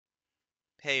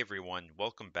Hey everyone,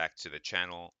 welcome back to the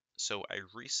channel. So I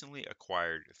recently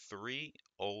acquired three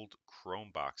old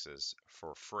Chromeboxes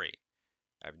for free.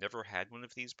 I've never had one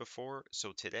of these before,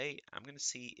 so today I'm going to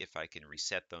see if I can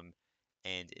reset them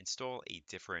and install a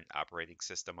different operating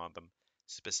system on them.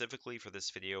 Specifically for this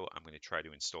video, I'm going to try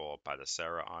to install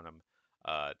Batocera on them.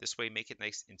 This way make it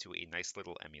nice into a nice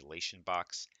little emulation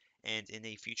box. And in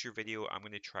a future video, I'm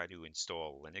going to try to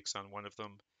install Linux on one of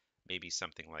them, maybe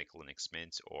something like Linux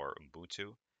Mint or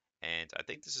Ubuntu. And I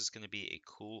think this is going to be a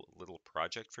cool little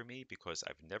project for me because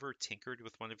I've never tinkered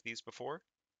with one of these before.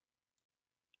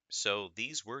 So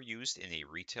these were used in a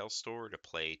retail store to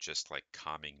play just like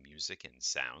calming music and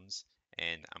sounds,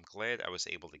 and I'm glad I was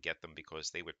able to get them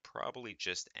because they would probably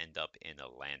just end up in a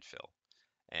landfill.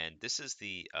 And this is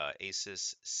the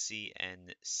Asus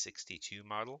CN62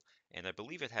 model, and I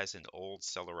believe it has an old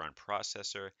Celeron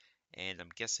processor, and I'm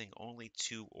guessing only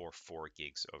 2 or 4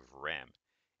 gigs of RAM.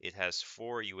 It has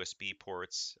 4 USB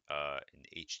ports, an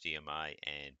HDMI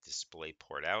and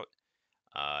DisplayPort out,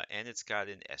 and it's got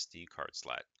an SD card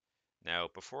slot. Now,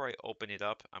 before I open it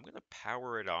up, I'm going to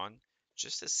power it on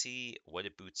just to see what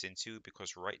it boots into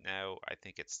because right now I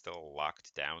think it's still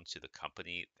locked down to the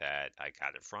company that I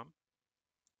got it from.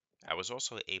 I was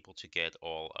also able to get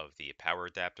all of the power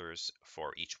adapters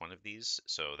for each one of these,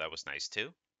 so that was nice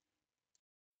too.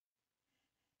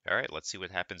 All right, let's see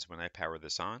what happens when I power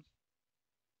this on.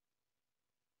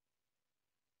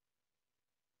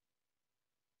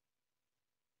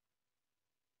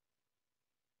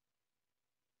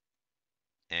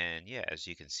 And yeah, as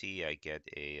you can see, I get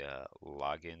a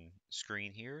login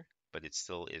screen here, but it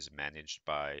still is managed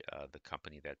by the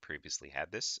company that previously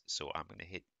had this. So I'm going to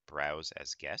hit Browse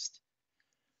as Guest.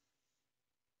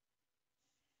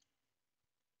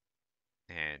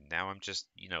 And now I'm just,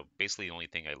 basically the only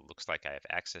thing it looks like I have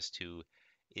access to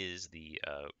is the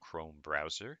Chrome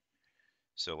browser.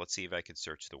 So let's see if I can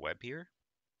search the web here.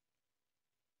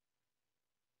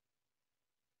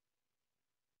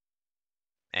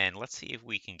 And let's see if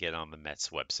we can get on the Mets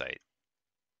website.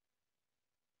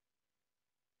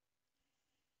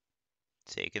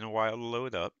 Taking a while to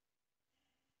load up.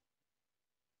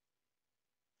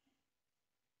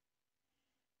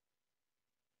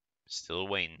 Still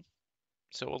waiting.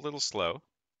 So a little slow.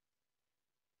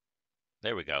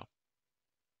 There we go.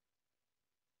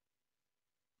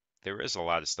 There is a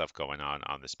lot of stuff going on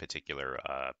this particular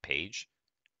page.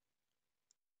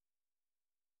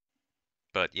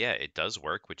 But yeah, it does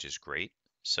work, which is great.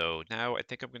 So now I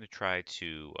think I'm going to try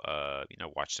to,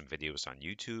 watch some videos on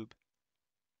YouTube.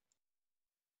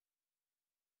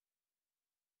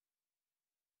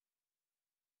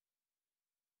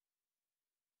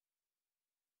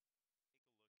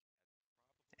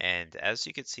 And as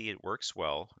you can see, it works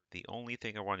well. The only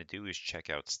thing I want to do is check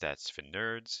out Stats for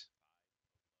Nerds.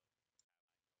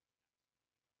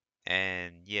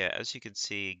 And yeah, as you can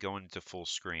see, going into full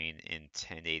screen in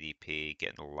 1080p,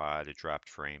 getting a lot of dropped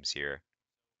frames here.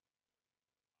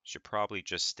 Should probably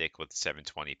just stick with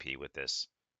 720p with this.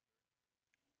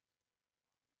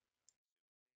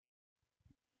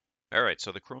 All right,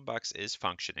 so the Chromebox is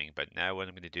functioning, but now what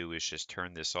I'm going to do is just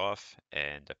turn this off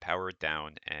and power it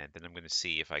down, and then I'm going to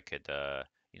see if I could,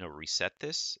 reset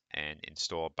this and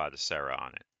install Batocera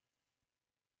on it.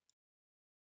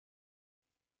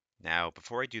 Now,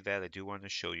 before I do that, I do want to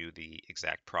show you the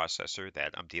exact processor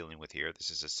that I'm dealing with here. This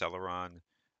is a Celeron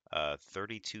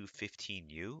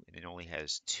 3215U, and it only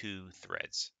has 2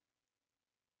 threads.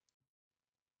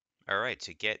 All right,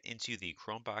 to get into the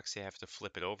Chromebox, you have to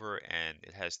flip it over, and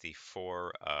it has the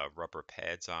 4 rubber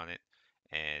pads on it.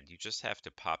 And you just have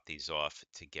to pop these off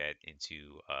to get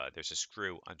into, there's a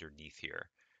screw underneath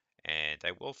here. And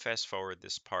I will fast forward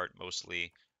this part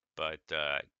mostly, but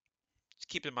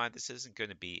keep in mind this isn't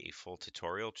going to be a full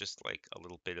tutorial, just like a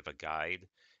little bit of a guide.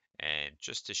 And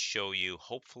just to show you,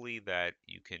 hopefully, that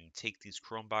you can take these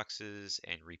Chromeboxes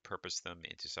and repurpose them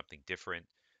into something different.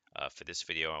 For this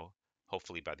video,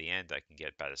 hopefully by the end, I can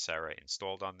get Batocera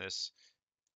installed on this.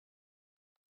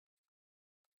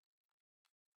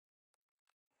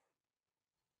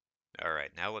 All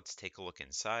right, now let's take a look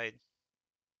inside.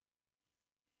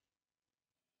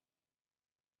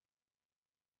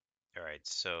 All right,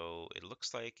 so it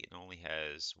looks like it only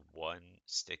has 1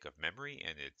 stick of memory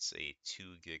and it's a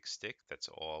 2 gig stick. That's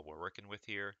all we're working with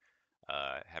here.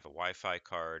 Have a Wi-Fi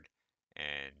card,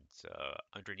 and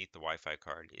underneath the Wi-Fi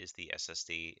card is the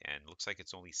SSD, and looks like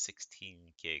it's only 16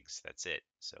 gigs. That's it,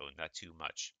 so not too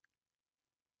much.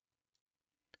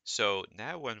 So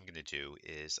now what I'm going to do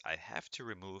is I have to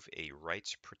remove a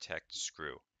write protect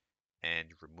screw, and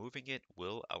removing it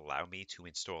will allow me to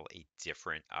install a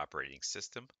different operating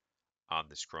system on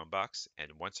this Chromebox,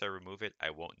 and once I remove it, I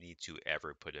won't need to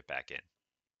ever put it back in.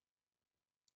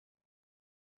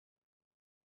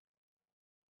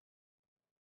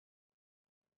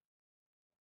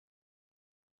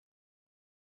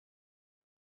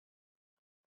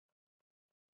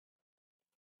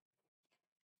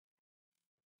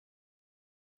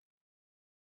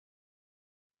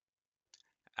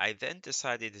 I then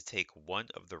decided to take one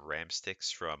of the RAM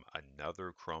sticks from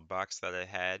another Chromebox that I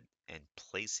had and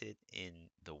place it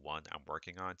in the one I'm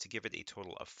working on to give it a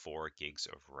total of 4 gigs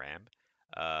of RAM.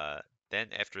 Uh,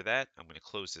 then after that, I'm going to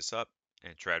close this up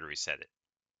and try to reset it.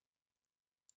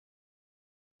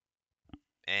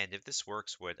 And if this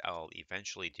works, what I'll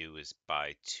eventually do is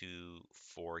buy two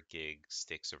 4 gig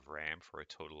sticks of RAM for a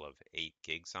total of 8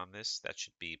 gigs on this. That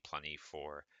should be plenty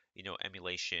for,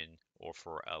 emulation or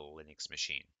for a Linux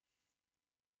machine.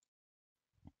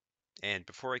 And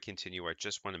before I continue, I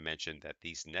just want to mention that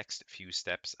these next few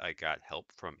steps I got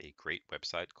help from a great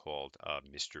website called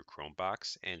Mr.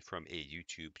 Chromebox and from a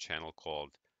YouTube channel called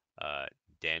uh,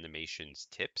 Danimation's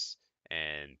Tips.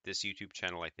 And this YouTube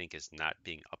channel I think is not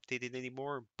being updated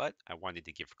anymore, but I wanted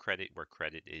to give credit where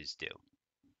credit is due.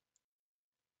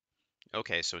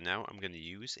 Okay, so now I'm going to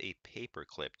use a paper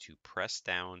clip to press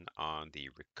down on the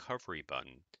recovery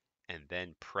button and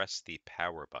then press the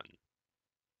power button.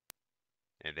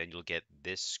 And then you'll get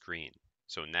this screen.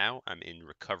 So now I'm in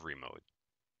recovery mode.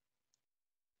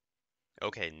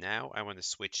 Okay, now I want to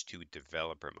switch to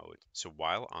developer mode. So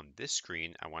while on this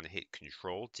screen, I want to hit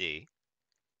Control D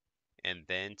and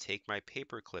then take my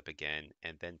paper clip again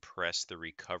and then press the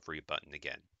recovery button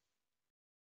again.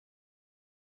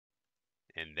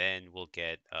 And then we'll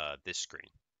get this screen.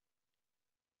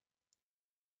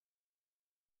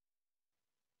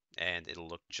 And it'll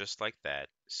look just like that.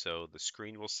 So the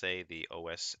screen will say the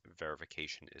OS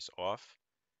verification is off.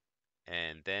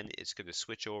 And then it's going to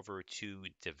switch over to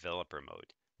developer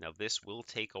mode. Now this will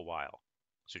take a while,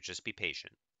 so just be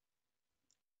patient.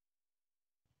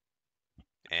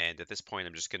 And at this point,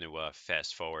 I'm just going to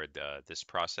fast forward this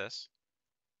process.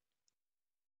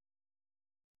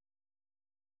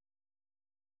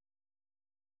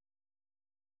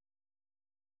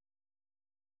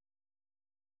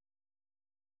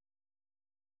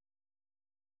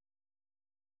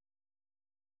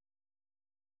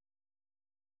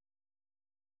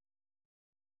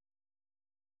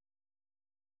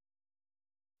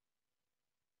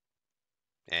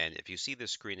 And if you see the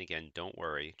screen again, don't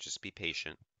worry, just be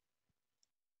patient.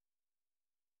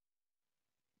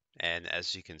 And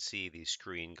as you can see, the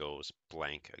screen goes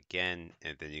blank again,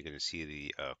 and then you're going to see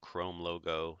the Chrome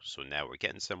logo. So now we're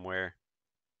getting somewhere.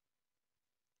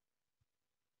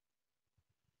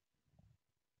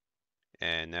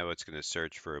 And now it's going to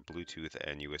search for Bluetooth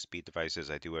and USB devices.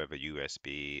 I do have a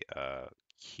USB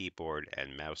keyboard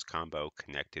and mouse combo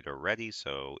connected already,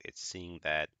 so it's seeing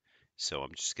that. So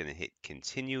I'm just going to hit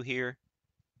continue here.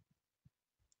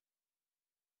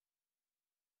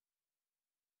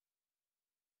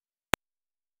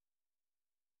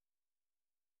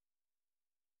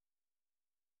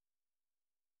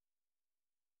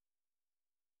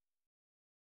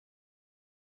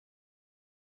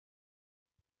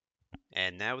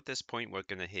 And now at this point, we're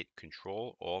going to hit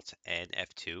Control, Alt, and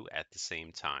F2 at the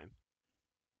same time.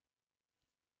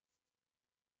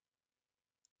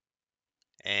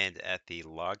 And at the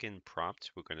login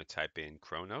prompt, we're going to type in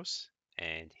Chronos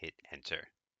and hit Enter.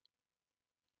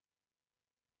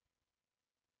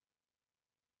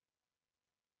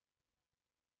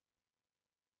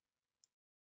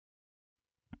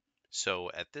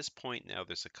 So at this point now,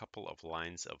 there's a couple of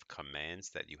lines of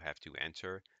commands that you have to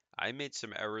enter. I made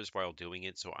some errors while doing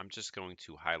it, so I'm just going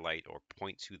to highlight or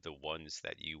point to the ones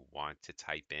that you want to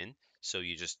type in, so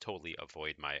you just totally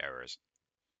avoid my errors.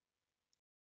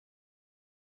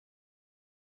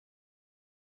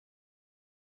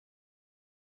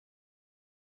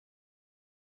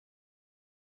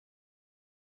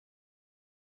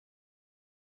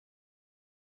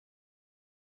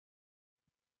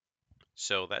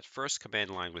 So that first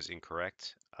command line was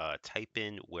incorrect. Type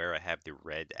in where I have the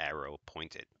red arrow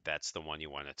pointed. That's the one you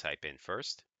want to type in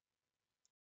first.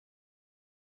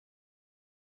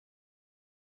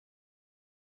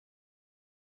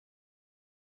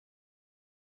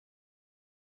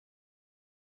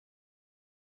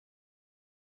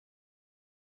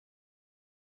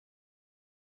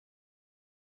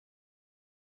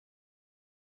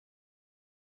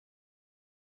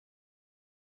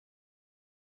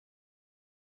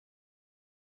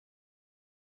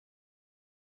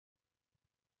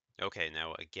 Okay,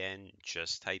 now again,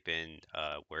 just type in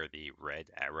where the red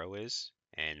arrow is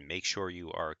and make sure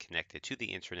you are connected to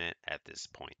the internet at this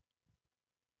point.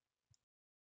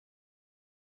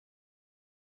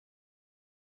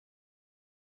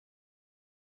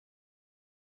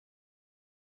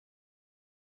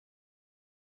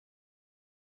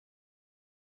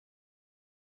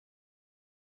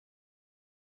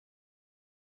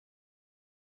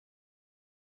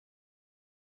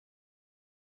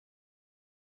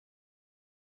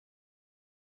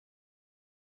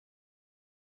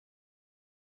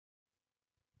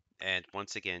 And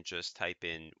once again, just type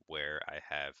in where I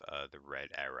have the red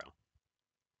arrow.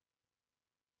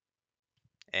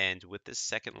 And with this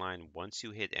second line, once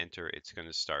you hit enter, it's going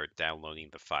to start downloading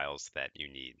the files that you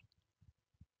need.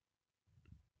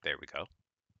 There we go.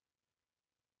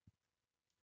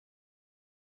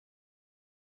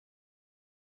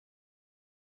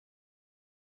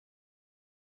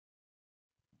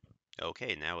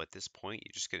 Okay, now at this point,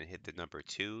 you're just going to hit the number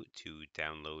 2 to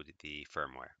download the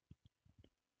firmware.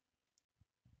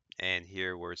 And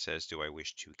here where it says, do I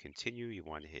wish to continue? You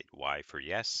want to hit Y for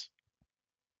yes.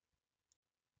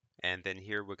 And then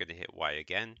here we're going to hit Y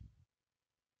again.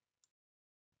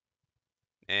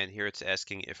 And here it's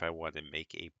asking if I want to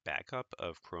make a backup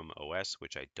of Chrome OS,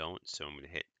 which I don't, so I'm going to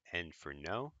hit N for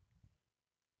no.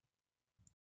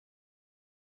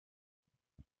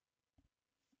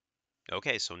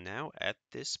 Okay, so now at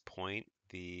this point,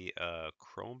 the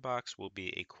Chromebox will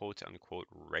be a quote-unquote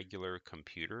regular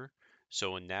computer.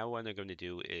 So now what I'm going to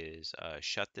do is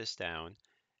shut this down,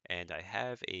 and I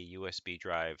have a USB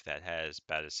drive that has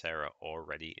Batocera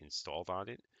already installed on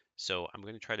it. So I'm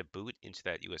going to try to boot into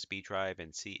that USB drive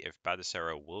and see if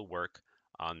Batocera will work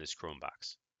on this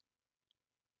Chromebox.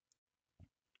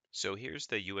 So here's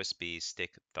the USB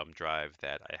stick thumb drive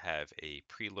that I have a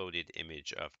preloaded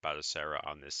image of Batocera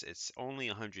on this. It's only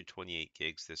 128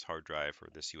 gigs, this hard drive or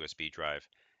this USB drive.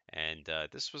 And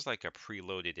this was like a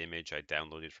preloaded image I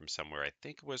downloaded from somewhere. I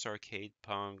think it was Arcade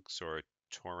Punks or a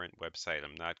torrent website.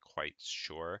 I'm not quite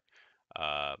sure.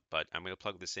 But I'm going to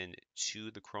plug this in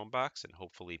to the Chromebox and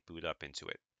hopefully boot up into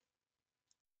it.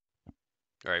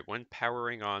 All right, when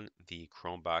powering on the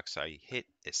Chromebox, I hit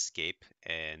escape,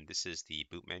 and this is the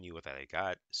boot menu that I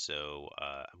got. So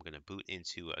I'm going to boot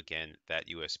into, again, that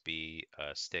USB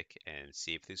stick and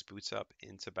see if this boots up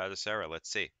into Batocera. Let's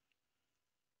see.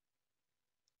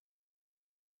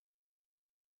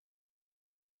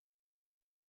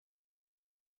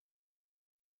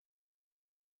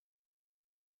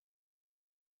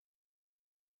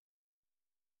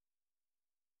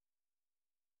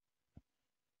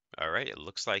 All right, it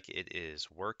looks like it is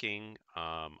working.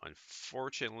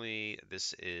 Unfortunately,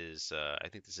 this is, I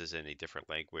think this is in a different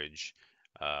language,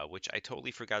 which I totally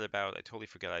forgot about. I totally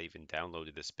forgot I even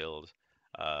downloaded this build.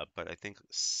 But I think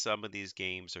some of these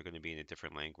games are going to be in a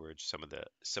different language. Some of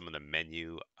the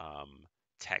menu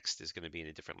text is going to be in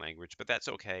a different language, but that's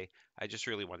okay. I just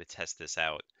really want to test this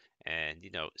out and,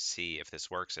 see if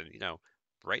this works. And,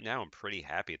 right now I'm pretty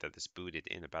happy that this booted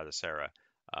in Batocera.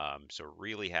 So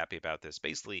really happy about this.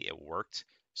 Basically, it worked.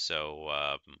 So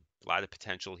a lot of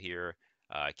potential here.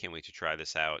 I can't wait to try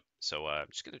this out. So I'm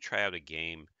just going to try out a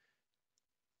game.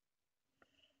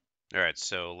 All right,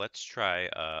 so let's try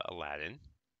Aladdin.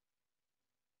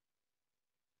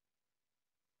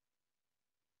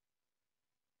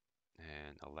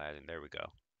 And Aladdin, there we go.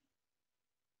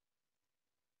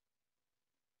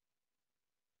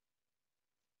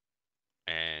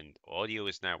 And audio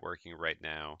is not working right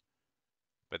now,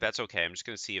 but that's okay. I'm just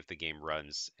going to see if the game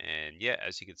runs. And yeah,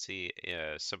 as you can see,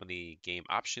 some of the game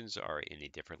options are in a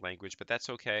different language, but that's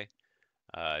okay.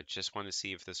 Just want to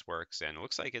see if this works, and it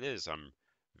looks like it is. I'm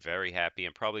very happy.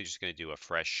 I'm probably just going to do a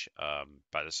fresh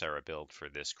Batocera build for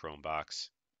this Chromebox.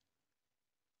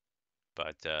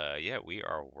 But yeah, we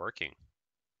are working.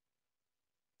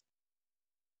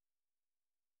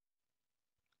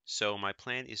 So my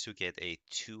plan is to get a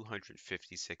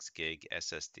 256 gig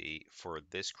SSD for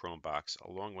this Chromebox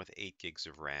along with 8 gigs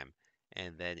of RAM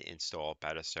and then install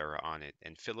Batocera on it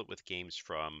and fill it with games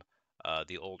from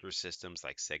the older systems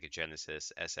like Sega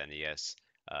Genesis, SNES,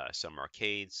 some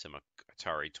arcades, some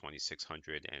Atari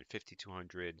 2600 and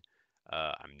 5200.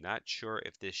 I'm not sure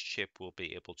if this chip will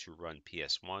be able to run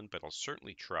PS1, but I'll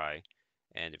certainly try.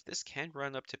 And if this can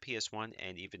run up to PS1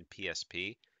 and even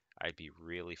PSP, I'd be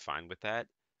really fine with that.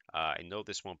 I know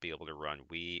this won't be able to run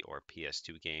Wii or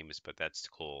PS2 games, but that's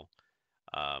cool.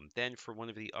 Then for one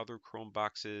of the other Chrome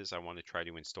boxes, I want to try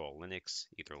to install Linux,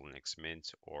 either Linux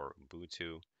Mint or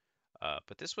Ubuntu.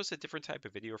 But this was a different type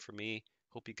of video for me.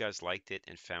 Hope you guys liked it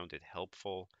and found it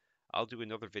helpful. I'll do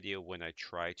another video when I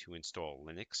try to install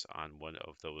Linux on one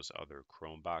of those other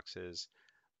Chrome boxes.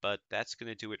 But that's going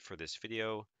to do it for this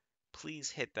video. Please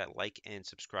hit that like and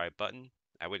subscribe button.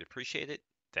 I would appreciate it.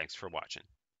 Thanks for watching.